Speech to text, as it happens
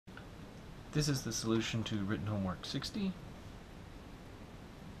This is the solution to written homework 60.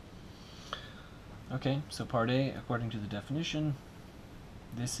 Okay, so part A, according to the definition,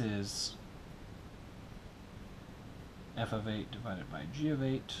 this is f of 8 divided by g of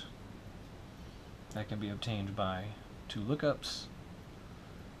 8. That can be obtained by two lookups.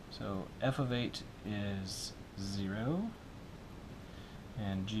 So f of 8 is 0,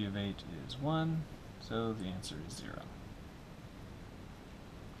 and g of 8 is 1, so the answer is 0.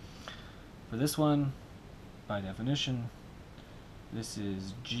 For this one, by definition, this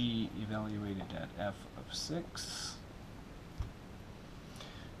is g evaluated at f of 6.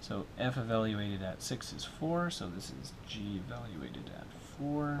 So f evaluated at 6 is 4, so this is g evaluated at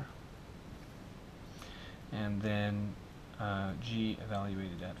 4. And then g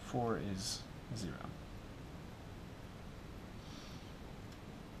evaluated at 4 is 0.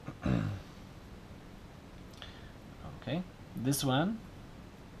 Okay, this one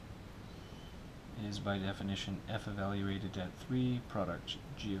is by definition f evaluated at 3, product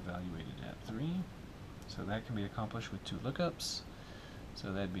g evaluated at 3. So that can be accomplished with two lookups.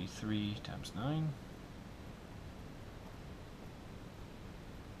 So that'd be 3 times 9.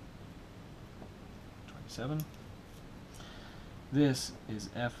 This is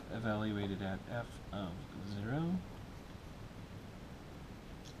f evaluated at f of 0.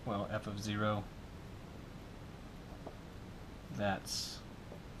 Well, f of 0, that's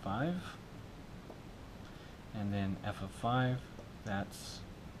 5. And then f of 5, that's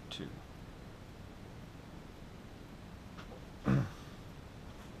 2.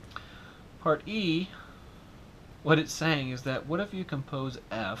 Part E, what it's saying is that what if you compose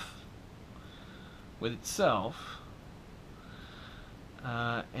f with itself,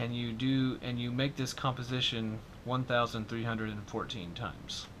 and you make this composition 1,314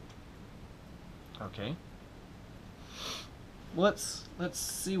 times. Okay. Let's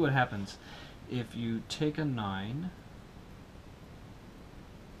see what happens if you take a 9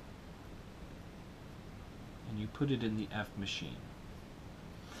 and you put it in the F machine.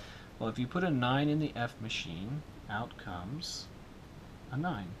 Well, if you put a 9 in the F machine, out comes a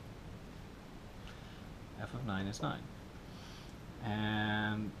 9. F of 9 is 9.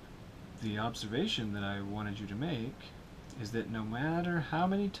 And the observation that I wanted you to make is that no matter how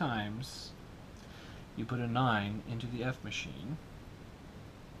many times you put a 9 into the F machine,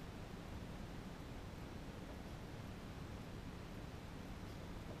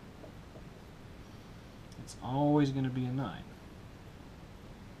 it's always going to be a 9.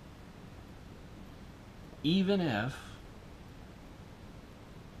 Even if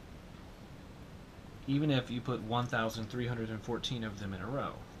you put 1,314 of them in a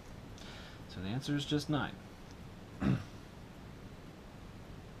row. So the answer is just 9.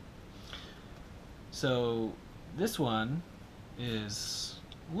 So this one is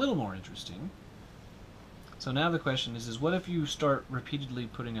a little more interesting. So now the question is what if you start repeatedly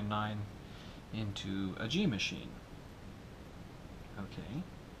putting a 9 into a G machine? Okay.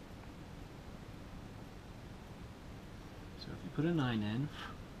 So if you put a 9 in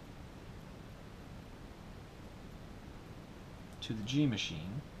to the G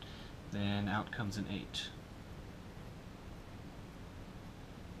machine, then out comes an 8.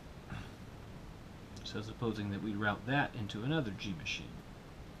 So supposing that we route that into another G machine.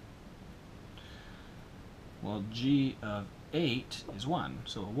 Well, G of 8 is 1,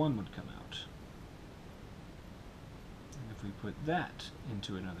 so a 1 would come out. And if we put that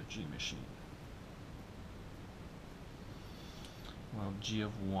into another G machine, well, G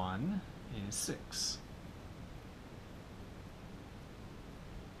of 1 is 6.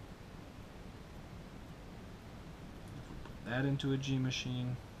 If we put that into a G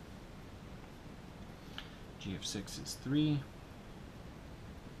machine, G of 6 is 3.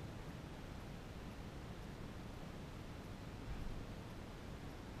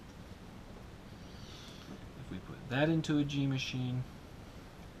 If we put that into a G machine,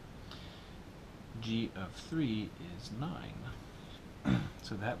 G of 3 is 9.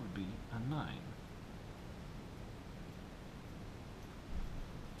 So that would be a 9.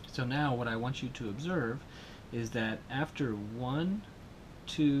 So now what I want you to observe is that after 1,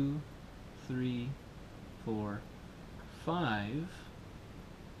 2, 3, 4, 5,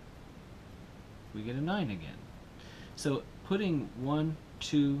 we get a 9 again. So putting 1,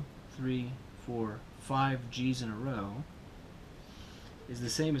 2, 3, 4, 5 G's in a row is the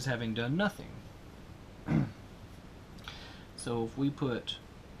same as having done nothing. So if we put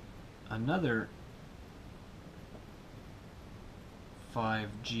another 5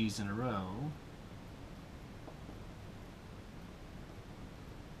 G's in a row,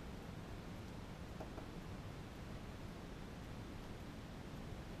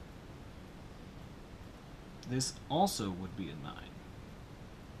 this also would be a 9.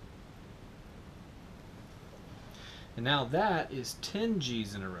 And now that is 10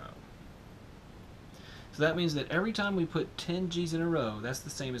 G's in a row. So that means that every time we put 10 G's in a row, that's the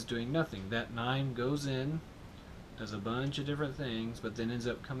same as doing nothing. That 9 goes in, does a bunch of different things, but then ends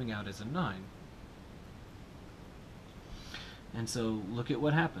up coming out as a 9. And so look at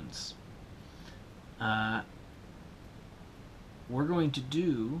what happens. We're going to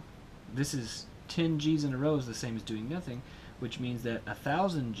do, this is 10 G's in a row is the same as doing nothing, which means that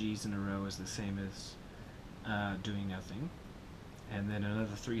 1,000 G's in a row is the same as doing nothing. And then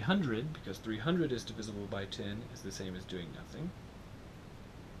another 300, because 300 is divisible by 10, is the same as doing nothing,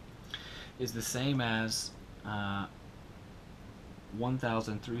 is the same as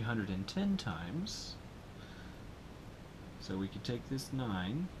 1,310 times. So we could take this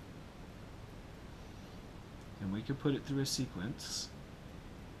 9, and we could put it through a sequence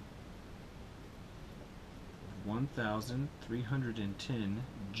of 1,310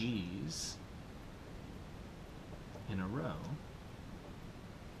 G's in a row.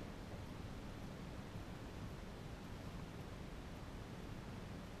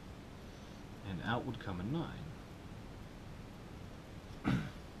 And out would come a 9.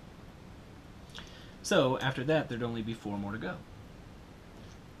 So after that, there'd only be 4 more to go.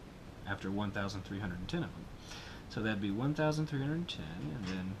 After 1,310 of them. So that'd be 1,310, and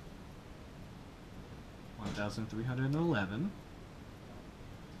then 1,311.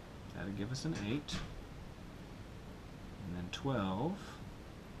 That'd give us an 8. And then 12.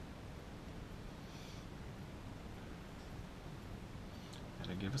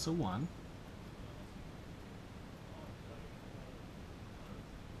 That'd give us a 1.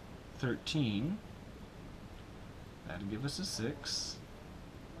 13. That'd give us a 6.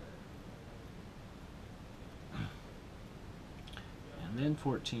 And then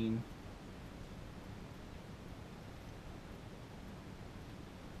 14.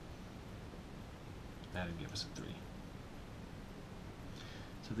 That'd give us a 3.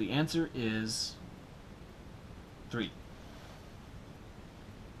 So the answer is 3.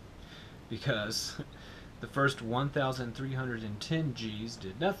 Because the first 1,310 G's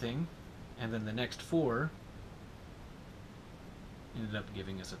did nothing, and then the next 4 ended up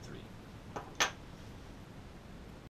giving us a 3.